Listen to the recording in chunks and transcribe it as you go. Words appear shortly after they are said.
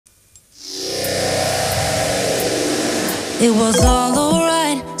It was all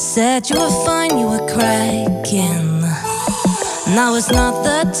alright. Said you were fine, you were cracking. Now it's not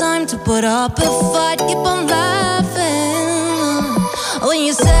the time to put up a fight. Keep on laughing. When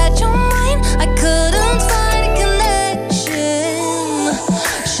you said you're mine, I couldn't find a connection.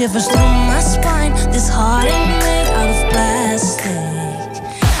 Shivers through my spine. This heart ain't made out of plastic.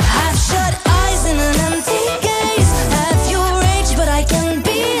 Half shut eyes in an empty gaze. Have you rage, but I can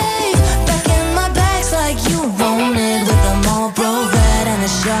behave. Back in my bags like you wanted, with a Marlboro Red and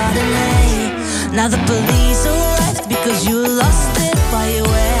a Chardonnay. Now the police arrived because you lost it while you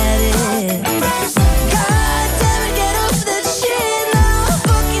had it. God damn it, get off that shit, now I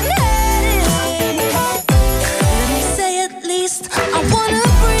fucking had it. Let me say at least, I wanna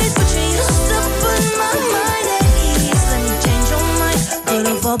breathe, but you used to put my mind at ease. Let me change your mind, could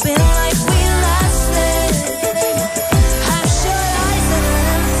have all been like we lasted. Half shut eyes and an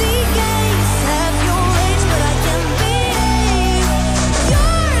empty gaze. Have your rage, but I can behave.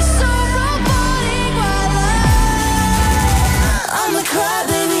 You're so robotic, I'm a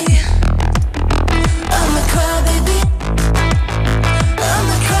crybaby. I'm a crybaby. I'm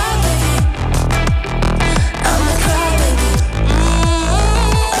a crybaby. I'm a crybaby.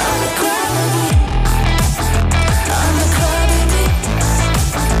 I'm a crybaby. I'm a crybaby.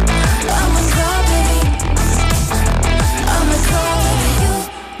 I'm a crybaby. I'm a crybaby. You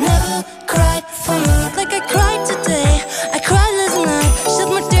never cried for me like I cried today. I cried last night, shed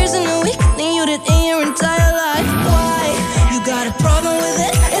my tears in a week. Then you did in your entire life. Why? You got a problem with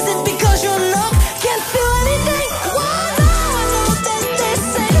it? Is it because you're numb? Can't feel anything? Why? Now I know that this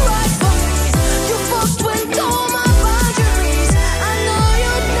ain't right for me. You fucked with all my boundaries. I know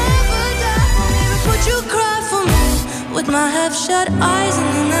you'd never die for me, but would you cry for me with my half-shut eyes and